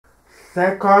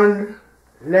Second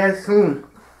lesson,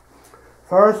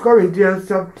 1 Corinthians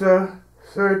chapter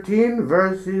 13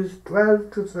 verses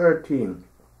 12 to 13.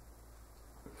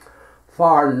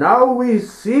 For now we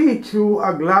see through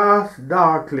a glass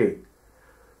darkly,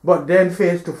 but then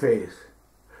face to face.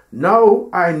 Now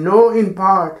I know in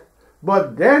part,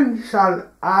 but then shall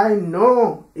I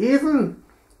know, even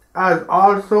as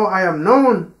also I am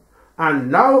known.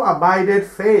 And now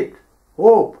abideth faith,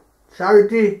 hope,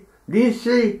 charity, these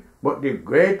three, but the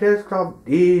greatest of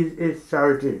these is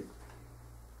charity.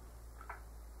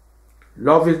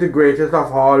 Love is the greatest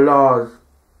of all laws.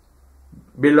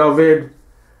 Beloved,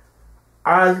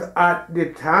 as at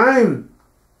the time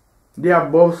the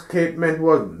above statement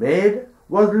was made,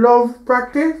 was love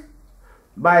practiced?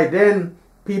 By then,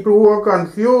 people were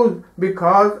confused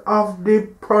because of the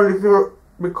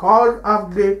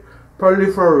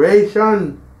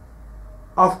proliferation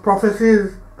of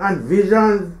prophecies and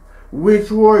visions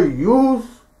which were used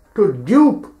to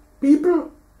dupe people.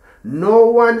 No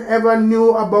one ever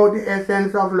knew about the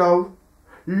essence of love.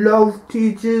 Love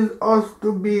teaches us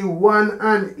to be one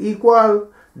and equal.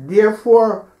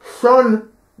 Therefore,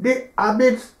 shun the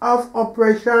habits of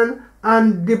oppression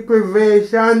and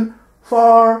deprivation,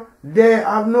 for they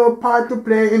have no part to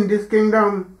play in this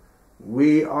kingdom.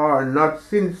 We are not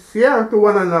sincere to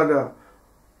one another.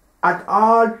 At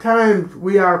all times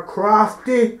we are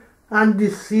crafty and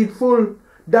deceitful.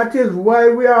 That is why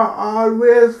we are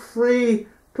always free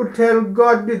to tell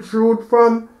God the truth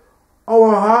from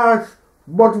our hearts,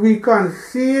 but we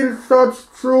conceal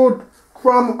such truth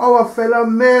from our fellow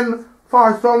men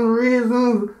for some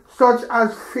reasons, such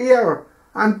as fear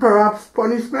and perhaps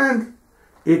punishment.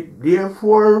 It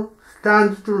therefore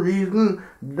stands to reason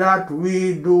that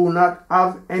we do not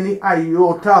have any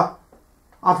iota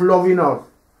of love in us.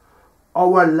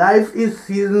 Our life is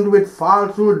seasoned with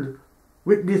falsehood,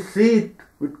 with deceit,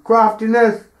 with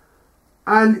craftiness,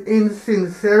 and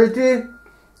insincerity.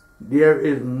 There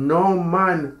is no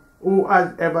man who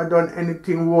has ever done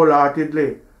anything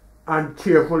wholeheartedly and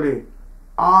cheerfully.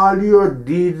 All your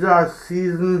deeds are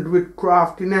seasoned with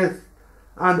craftiness,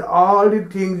 and all the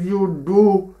things you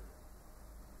do,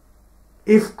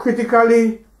 if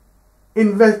critically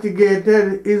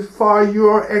investigated, is for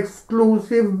your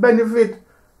exclusive benefit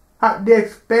at the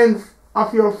expense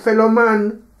of your fellow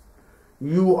man.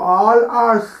 You all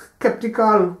are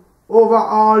skeptical over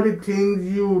all the things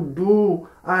you do,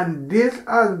 and this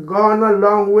has gone a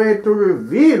long way to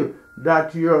reveal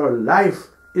that your life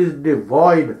is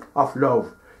devoid of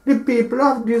love. The people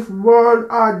of this world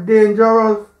are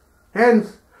dangerous.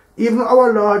 Hence, even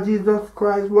our Lord Jesus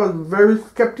Christ was very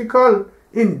skeptical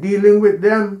in dealing with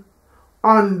them.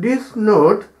 On this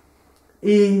note,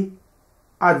 he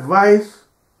advised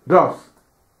thus: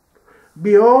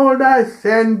 Behold, I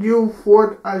send you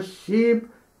forth as sheep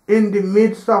in the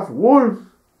midst of wolves.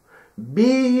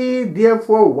 Be ye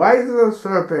therefore wise as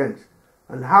serpents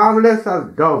and harmless as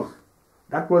doves.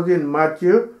 That was in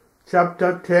Matthew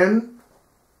chapter 10,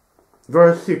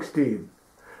 verse 16.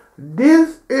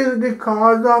 This is the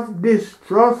cause of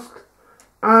distrust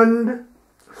and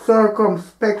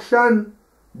circumspection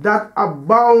that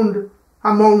abound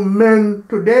among men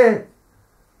today.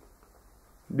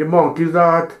 The monkey's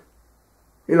art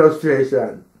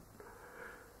illustration.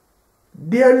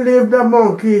 There lived a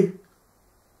monkey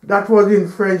that was in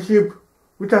friendship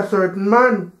with a certain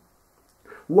man.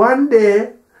 One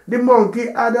day, the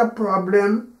monkey had a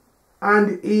problem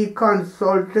and he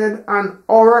consulted an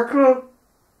oracle.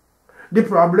 The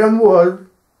problem was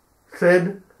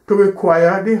said to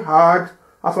require the heart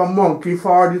of a monkey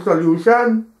for the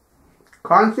solution.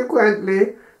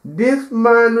 Consequently, this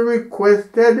man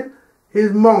requested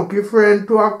his monkey friend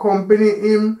to accompany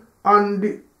him on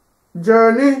the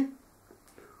journey,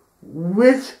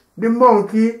 which the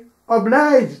monkey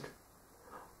obliged.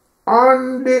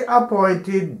 On the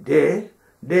appointed day,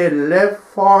 they left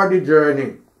for the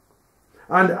journey,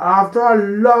 and after a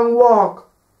long walk,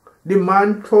 the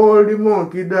man told the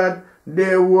monkey that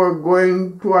they were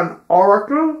going to an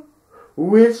oracle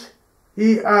which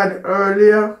he had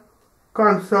earlier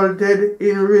consulted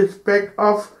in respect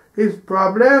of his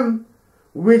problem,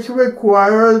 which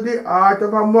requires the art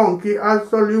of a monkey as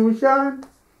solution.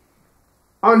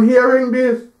 On hearing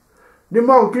this, the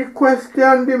monkey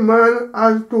questioned the man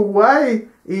as to why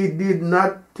he did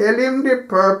not tell him the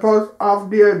purpose of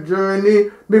their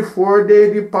journey before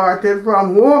they departed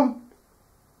from home,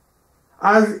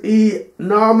 as he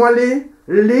normally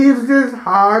leaves his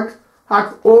heart at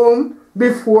home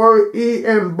before he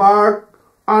embarked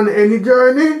on any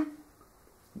journey.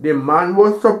 The man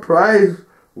was surprised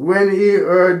when he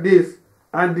heard this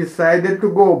and decided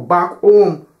to go back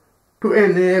home to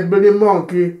enable the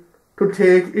monkey to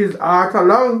take his art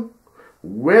along.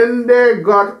 When they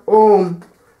got home,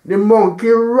 the monkey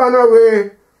ran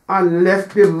away and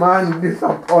left the man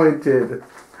disappointed.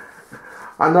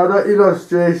 Another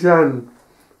illustration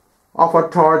of a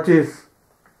tortoise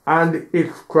and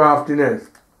its craftiness.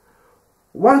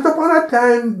 Once upon a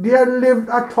time, there lived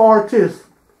a tortoise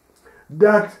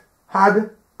that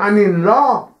had an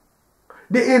in-law.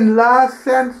 The in-law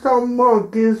sent some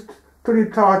monkeys to the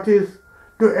tortoise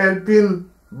to help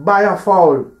him buy a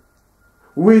fowl,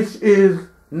 which is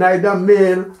neither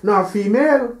male nor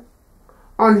female.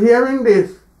 On hearing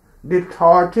this, the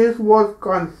tortoise was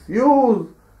confused,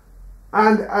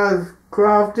 and as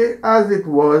crafty as it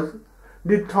was,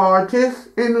 the tortoise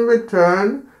in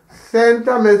return sent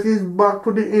a message back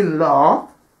to the in-law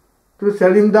to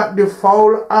tell him that the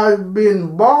fowl had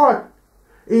been bought.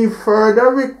 He further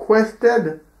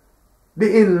requested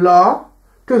the in-law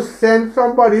to send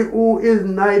somebody who is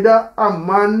neither a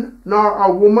man nor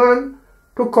a woman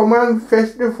to come and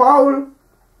fetch the fowl.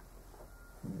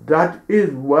 That is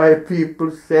why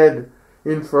people said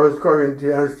in 1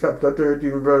 Corinthians chapter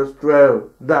 13 verse 12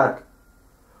 that,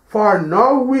 "For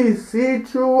now we see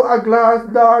through a glass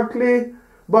darkly,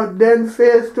 but then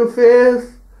face to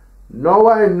face. Now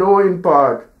I know in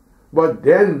part, but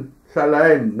then shall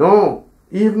I know,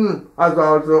 even as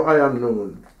also I am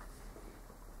known."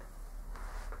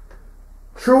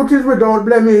 Truth is without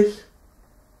blemish.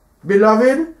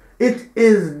 Beloved, it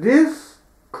is this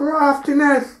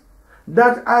craftiness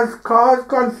that has caused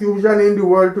confusion in the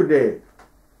world today.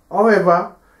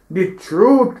 However, the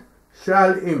truth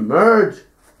shall emerge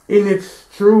in its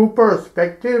true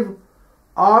perspective.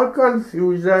 All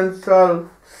confusion shall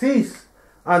cease,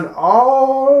 and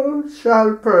all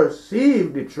shall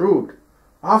perceive the truth.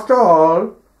 After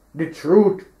all, the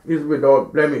truth is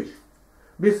without blemish.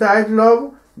 Besides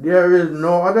love, there is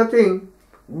no other thing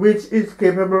which is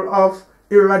capable of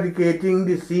eradicating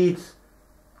deceits,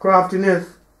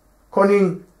 craftiness,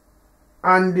 cunning,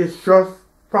 and distrust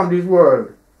from this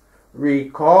world.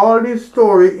 Recall the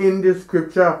story in the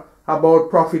scripture about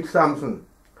Prophet Samson.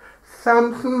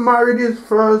 Samson married his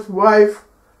first wife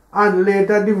and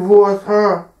later divorced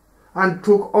her and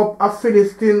took up a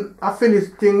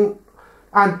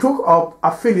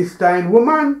Philistine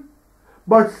woman.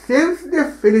 But since the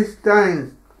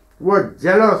Philistines were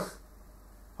jealous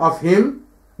of him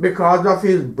because of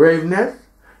his braveness,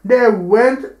 they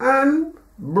went and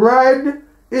bribed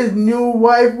his new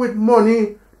wife with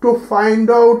money to find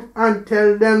out and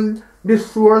tell them the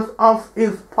source of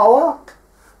his power.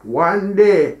 One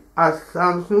day, as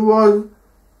Samson was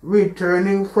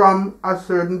returning from a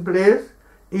certain place,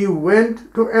 he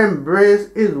went to embrace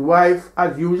his wife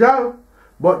as usual,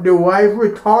 but the wife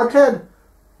retorted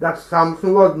that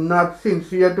Samson was not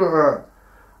sincere to her,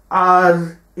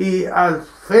 as he has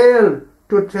failed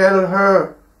to tell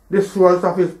her the source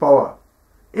of his power.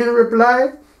 In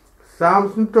reply,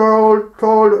 Samson told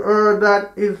her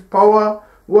that his power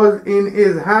was in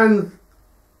his hands.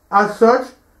 As such,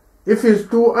 if his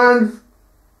two hands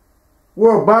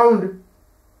were bound,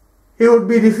 he would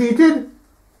be defeated.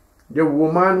 The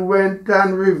woman went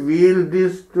and revealed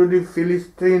this to the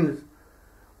Philistines,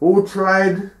 who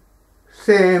tried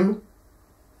same,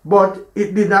 but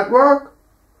it did not work.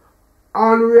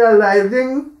 On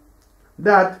realizing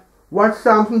that what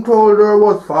Samson told her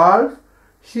was false,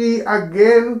 she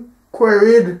again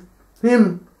queried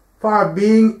him for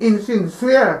being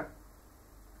insincere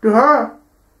to her.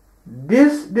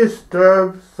 This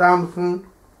disturbed Samson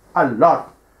a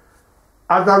lot.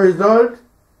 As a result,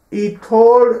 he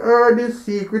told her the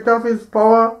secret of his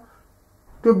power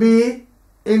to be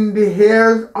in the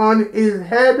hairs on his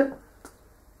head.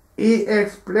 He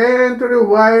explained to the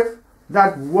wife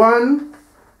that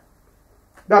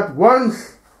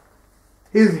once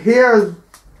his hairs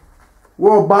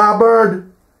were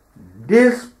barbered,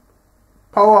 this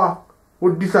power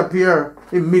would disappear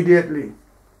immediately.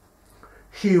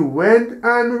 She went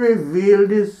and revealed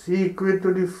the secret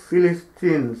to the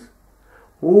Philistines,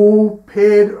 who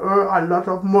paid her a lot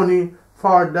of money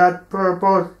for that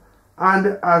purpose,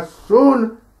 and as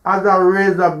soon as a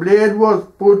razor blade was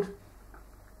put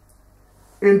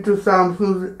into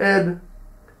Samson's head,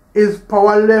 his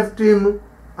power left him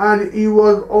and he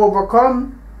was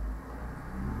overcome.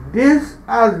 This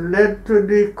has led to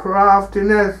the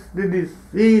craftiness, the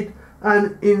deceit,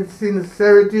 and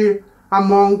insincerity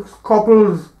amongst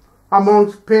couples,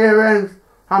 amongst parents,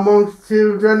 amongst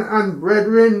children and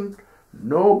brethren.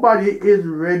 Nobody is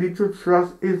ready to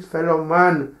trust his fellow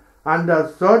man, and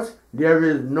as such, there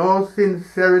is no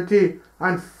sincerity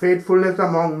and faithfulness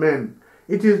among men.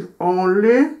 It is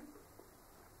only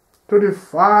to the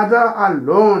Father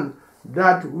alone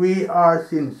that we are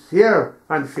sincere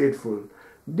and faithful.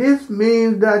 This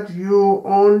means that you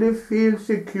only feel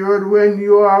secured when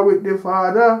you are with the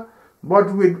Father,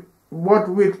 but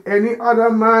with any other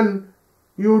man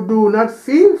you do not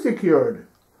feel secured.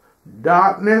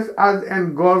 Darkness has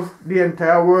engulfed the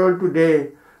entire world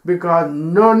today because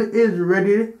none is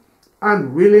ready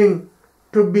and willing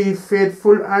to be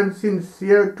faithful and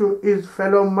sincere to his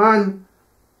fellow man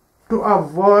to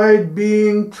avoid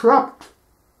being trapped.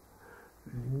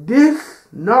 This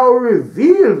now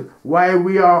reveals why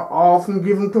we are often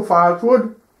given to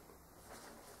falsehood.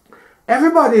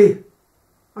 Everybody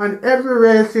and every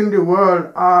race in the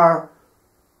world are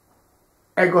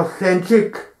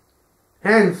egocentric.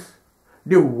 Hence,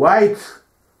 the whites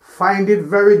find it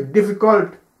very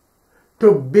difficult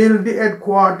to build the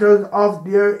headquarters of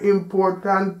their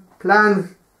important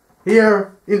plans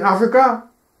here in Africa.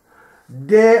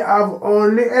 They have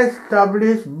only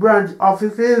established branch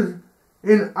offices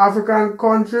in African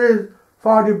countries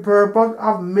for the purpose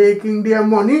of making their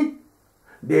money.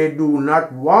 They do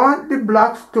not want the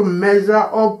blacks to measure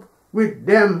up with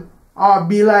them or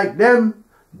be like them.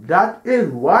 That is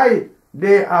why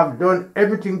they have done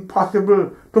everything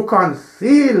possible to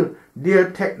conceal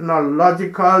their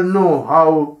technological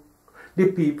know-how.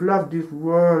 The people of this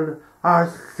world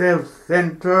are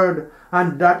self-centered,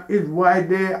 and that is why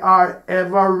they are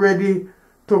ever ready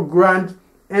to grant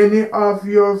any of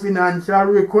your financial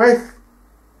requests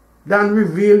than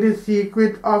reveal the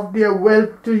secret of their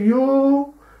wealth to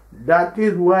you. That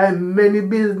is why many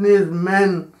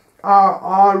businessmen are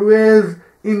always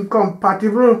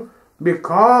incompatible,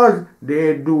 because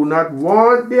they do not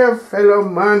want their fellow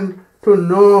man to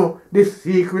know the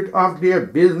secret of their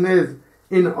business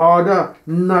in order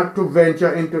not to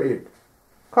venture into it.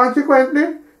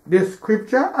 Consequently, the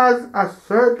scripture has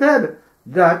asserted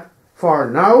that for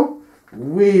now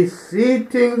we see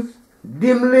things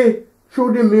dimly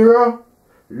through the mirror.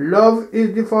 Love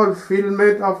is the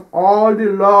fulfillment of all the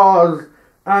laws,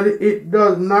 and it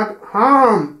does not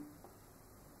harm,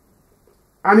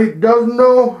 and it does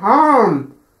no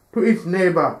harm to its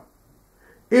neighbor.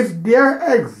 If there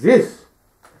exists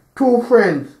two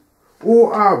friends who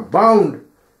are bound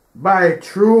by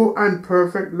true and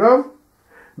perfect love,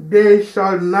 they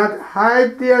shall not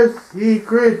hide their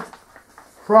secret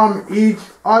from each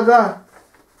other.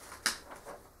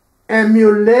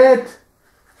 Emulate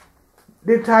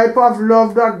the type of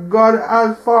love that God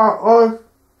has for us.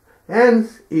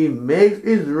 Hence, he makes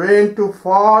his rain to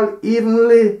fall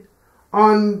evenly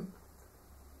on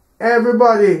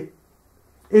everybody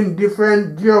in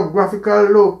different geographical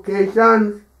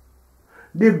locations.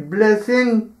 The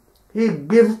blessing he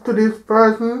gives to this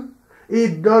person, he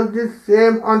does the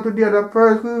same unto the other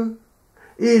person.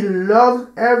 He loves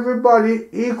everybody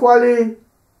equally.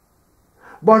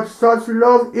 But such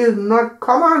love is not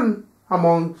common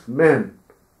amongst men.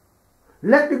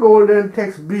 Let the golden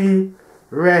text be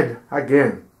read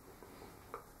again.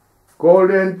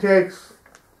 Golden text,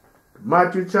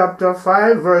 Matthew chapter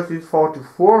 5, verses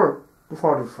 44 to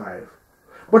 45.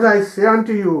 But I say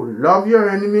unto you, love your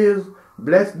enemies,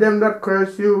 bless them that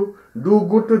curse you, do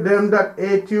good to them that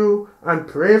hate you, and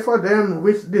pray for them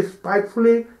which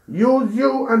despitefully use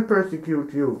you and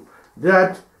persecute you,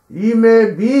 that ye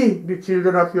may be the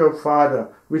children of your Father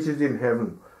which is in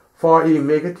heaven. For he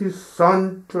maketh his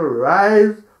sun to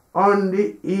rise on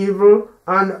the evil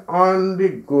and on the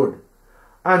good,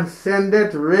 and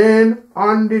sendeth rain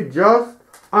on the just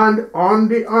and on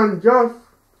the unjust.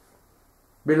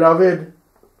 Beloved,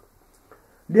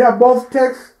 the above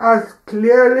text has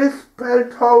clearly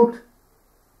spelled out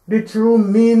the true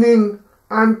meaning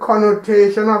and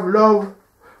connotation of love.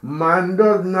 Man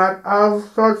does not have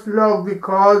such love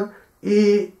because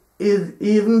he is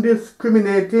even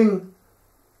discriminating,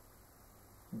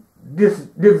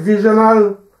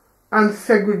 divisional and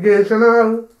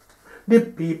segregational. The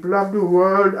people of the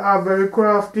world are very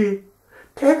crafty.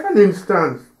 Take an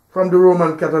instance from the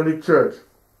Roman Catholic Church.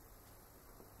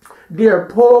 Their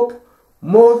Pope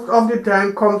most of the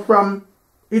time comes from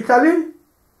Italy.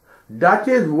 That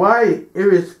is why,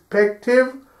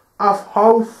 irrespective of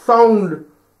how sound,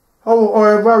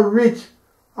 however rich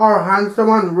or handsome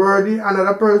and worthy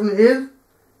another person is,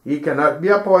 he cannot be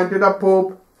appointed a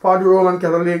Pope for the Roman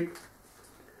Catholic.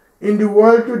 In the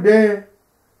world today,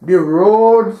 the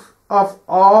roads of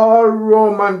all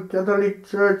Roman Catholic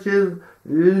churches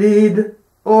lead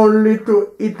only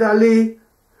to Italy,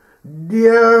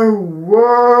 their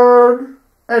world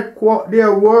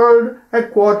headquarters.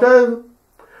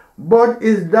 But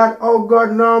is that how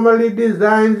God normally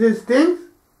designs his things?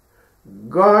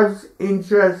 God's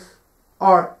interest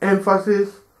or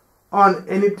emphasis on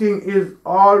anything is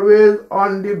always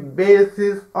on the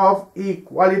basis of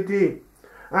equality.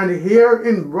 And here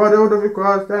in Brotherhood of the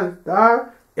Cross and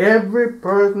Star, every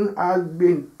person has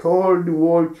been told the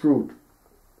whole truth.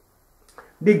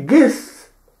 The gifts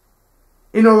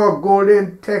in our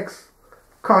golden text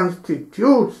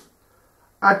constitutes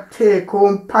a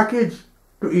take-home package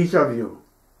to each of you.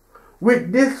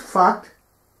 With this fact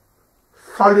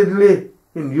solidly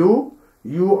in you,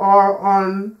 you are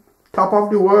on top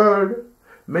of the world.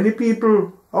 Many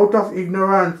people, out of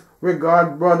ignorance,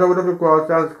 regard Brotherhood of the Cross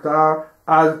and Star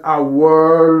as a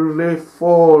worldly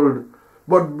fold.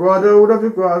 But Brotherhood of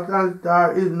the Cross and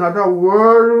Star is not a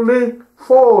worldly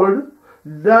fold.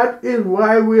 That is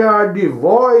why we are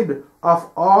devoid of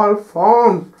all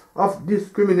forms of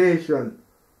discrimination,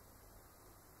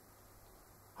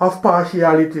 of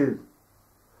partiality,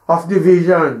 of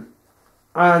division,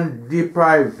 and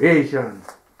deprivation.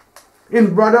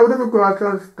 In Brotherhood of the Cross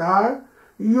and Star,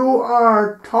 you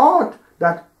are taught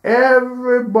that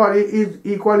everybody is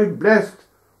equally blessed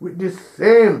with the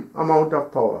same amount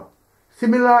of power.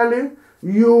 Similarly,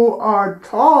 you are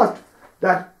taught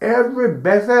that every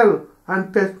Bethel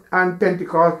and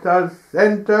Pentecostal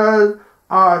centers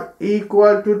are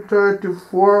equal to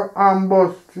 34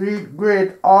 Amber Street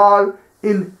Great Hall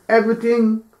in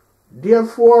everything.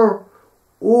 Therefore,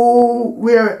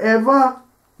 wherever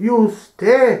you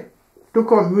stay to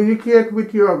communicate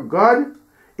with your God,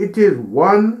 it is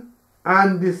one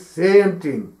and the same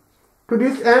thing. To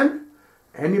this end,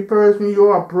 any person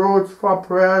you approach for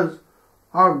prayers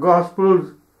or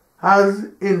gospels has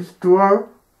in store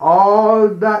all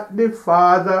that the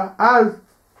Father has.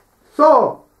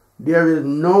 So, there is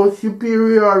no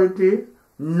superiority,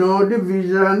 no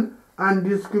division and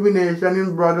discrimination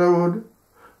in brotherhood.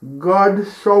 God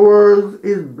showers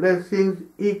his blessings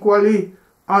equally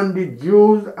on the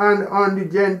Jews and on the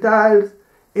Gentiles.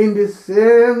 In the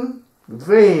same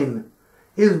vein,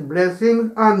 his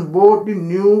blessings on both the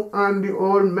new and the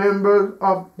old members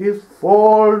of this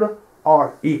fold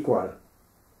are equal.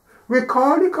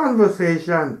 Recall the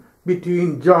conversation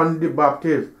between John the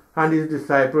Baptist and his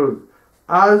disciples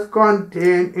as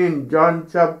contained in John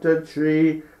chapter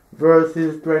 3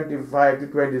 verses 25 to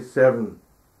 27.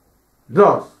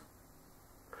 Thus,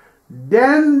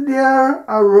 then there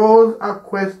arose a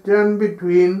question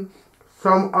between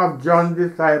some of John's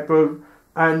disciples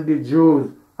and the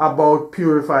Jews about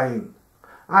purifying.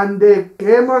 And they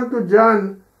came unto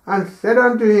John and said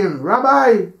unto him,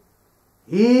 Rabbi,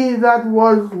 he that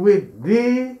was with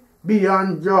thee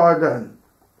beyond Jordan,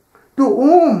 to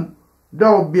whom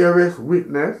thou bearest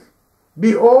witness,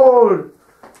 behold,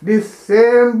 the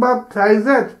same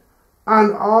baptizeth,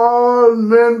 and all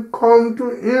men come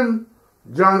to him.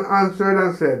 John answered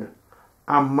and said,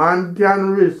 a man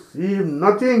can receive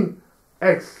nothing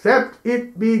except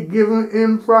it be given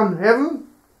him from heaven.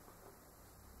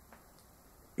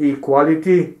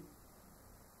 Equality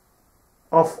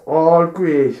of all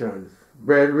creations.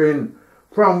 Brethren,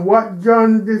 from what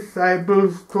John's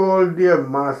disciples told their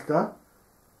master,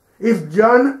 if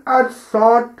John had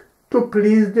sought to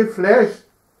please the flesh,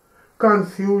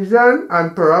 confusion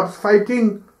and perhaps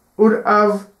fighting would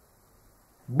have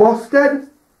busted.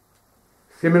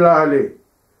 Similarly,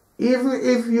 even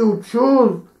if you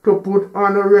choose to put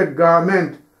on a red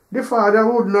garment, the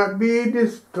Father would not be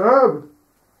disturbed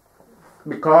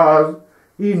because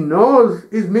he knows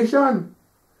his mission.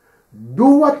 Do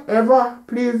whatever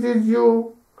pleases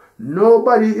you.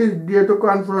 Nobody is there to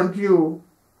confront you.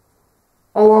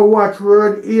 Our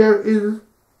watchword here is,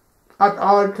 at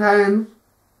all times,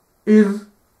 is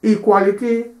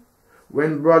equality.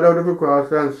 When Brotherhood of the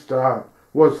Cross and Star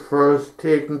was first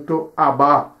taken to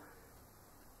Abba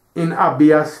in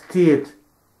Abia State,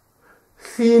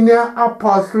 Senior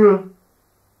Apostle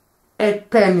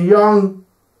Ekpen Young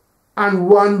and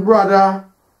one brother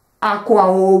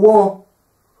Akwahowo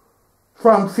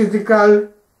from physical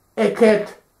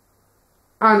Eket,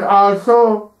 and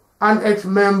also an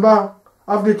ex-member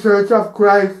of the Church of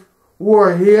Christ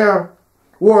were there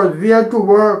to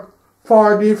work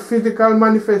for the physical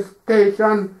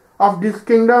manifestation of this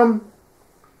kingdom.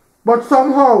 But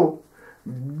somehow,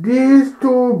 these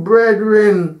two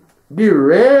brethren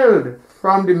derailed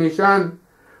from the mission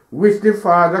which the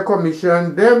Father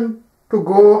commissioned them to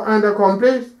go and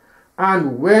accomplish,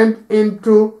 and went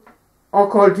into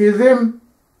occultism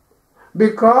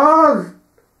because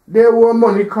they were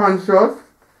money conscious.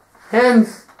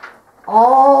 Hence,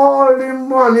 all the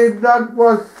money that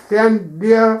was sent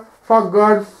there for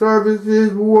God's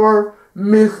services were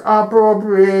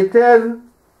misappropriated.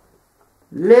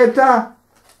 Later,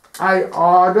 I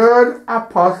ordered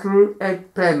Apostle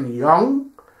Ekpen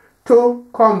Young to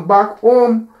come back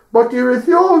home But he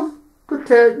refused to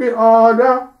take the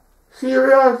order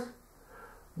serious,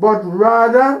 but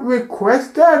rather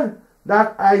requested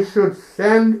that I should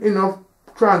send enough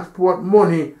transport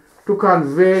money to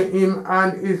convey him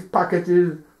and his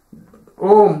packages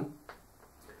home.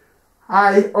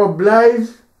 I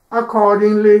obliged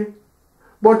accordingly,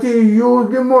 but he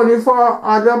used the money for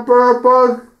other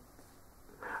purpose.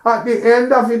 At the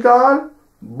end of it all,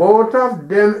 both of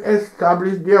them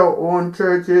established their own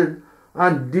churches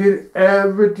and did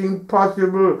everything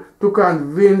possible to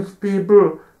convince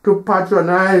people to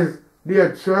patronize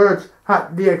their church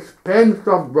at the expense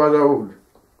of brotherhood.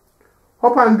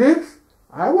 Upon this,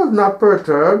 I was not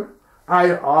perturbed.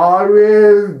 I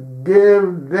always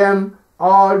gave them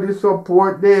all the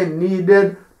support they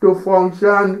needed to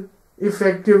function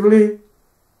effectively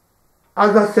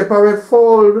as a separate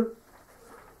fold.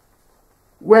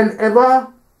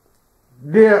 Whenever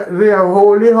their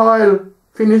holy oil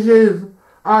finishes,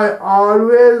 I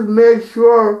always make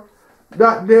sure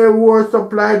that they were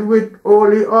supplied with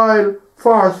holy oil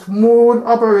for smooth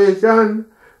operation.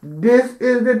 This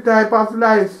is the type of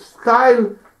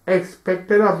lifestyle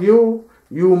expected of you.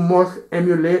 You must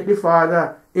emulate the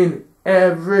Father in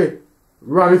every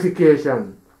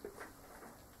ramification.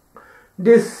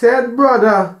 The said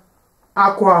brother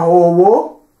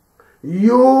Aquahowo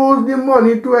used the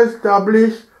money to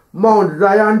establish Mount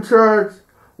Zion Church,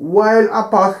 while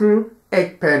Apostle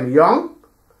Ekpen Young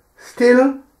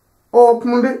still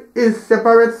opened his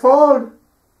separate fold.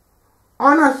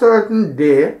 On a certain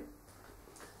day,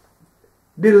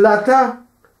 the latter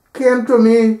came to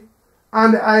me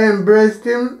and I embraced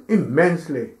him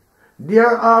immensely.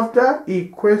 Thereafter, he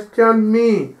questioned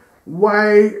me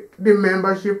why the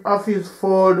membership of his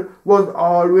fold was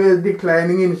always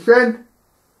declining in strength.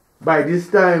 By this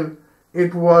time,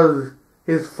 it was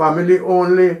his family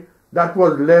only that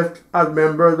was left as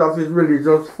members of his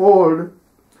religious fold.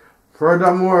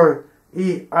 Furthermore,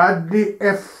 he had the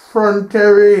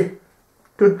effrontery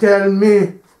to tell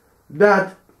me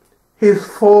that his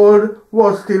fold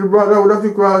was still Brotherhood of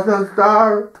the Cross and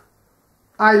Star.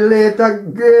 I later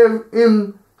gave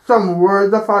him some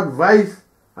words of advice,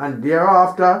 and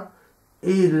thereafter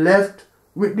he left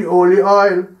with the holy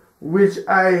oil, which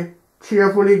I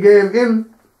cheerfully gave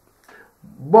him.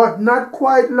 But not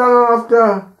quite long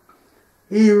after,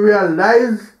 he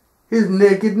realized his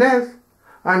nakedness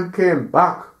and came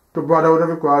back to Brotherhood of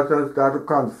the Cross and Star to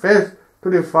confess to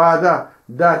the Father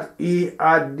that he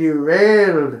had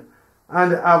derailed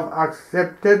and have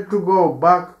accepted to go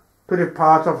back to the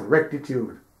path of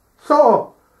rectitude.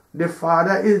 So, the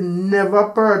Father is never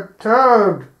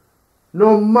perturbed,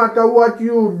 no matter what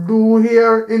you do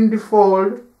here in the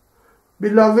fold.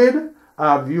 Beloved,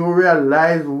 have you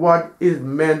realized what is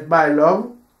meant by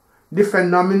love? The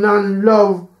phenomenon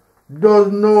love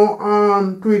does no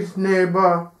harm to its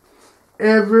neighbor.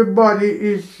 Everybody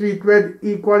is treated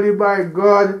equally by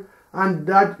God, and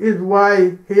that is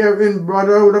why here in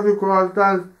Brotherhood of the Cross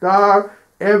and Star,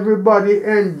 everybody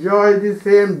enjoys the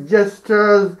same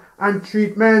gestures and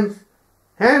treatments.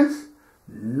 Hence,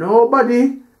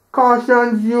 nobody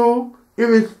cautions you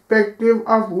irrespective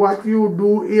of what you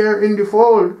do here in the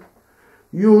fold.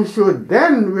 You should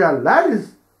then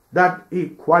realize that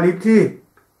equality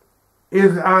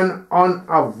is an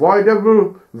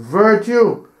unavoidable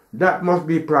virtue that must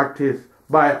be practiced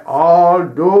by all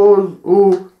those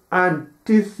who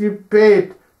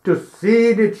anticipate to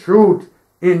see the truth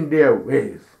in their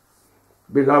ways.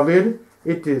 Beloved,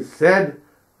 it is said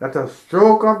that a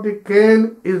stroke of the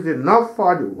cane is enough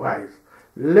for the wise.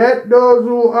 Let those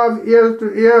who have ears to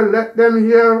hear, let them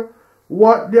hear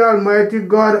what the Almighty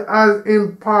God has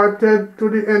imparted to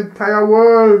the entire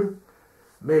world.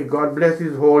 May God bless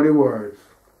His holy words.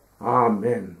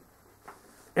 Amen.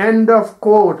 End of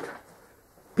quote.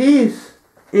 Peace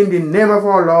in the name of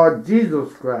our Lord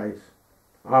Jesus Christ.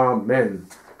 Amen.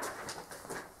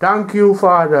 Thank you,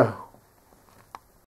 Father.